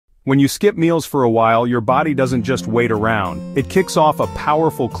When you skip meals for a while, your body doesn't just wait around. It kicks off a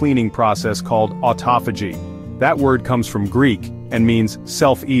powerful cleaning process called autophagy. That word comes from Greek and means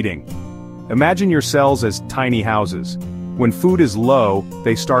self-eating. Imagine your cells as tiny houses. When food is low,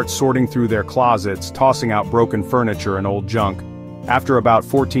 they start sorting through their closets, tossing out broken furniture and old junk. After about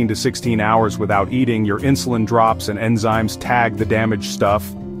 14 to 16 hours without eating, your insulin drops and enzymes tag the damaged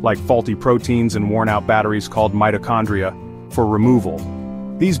stuff, like faulty proteins and worn-out batteries called mitochondria, for removal.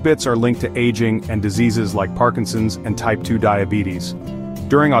 These bits are linked to aging and diseases like Parkinson's and type 2 diabetes.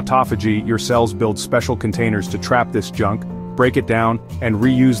 During autophagy, your cells build special containers to trap this junk, break it down, and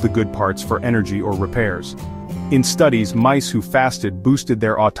reuse the good parts for energy or repairs. In studies, mice who fasted boosted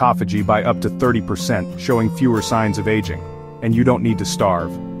their autophagy by up to 30%, showing fewer signs of aging. And you don't need to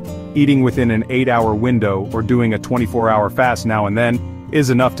starve. Eating within an 8-hour window or doing a 24-hour fast now and then is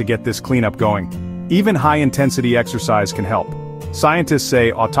enough to get this cleanup going. Even high-intensity exercise can help. Scientists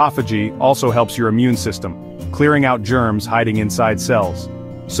say autophagy also helps your immune system, clearing out germs hiding inside cells.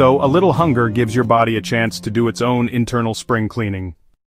 So a little hunger gives your body a chance to do its own internal spring cleaning.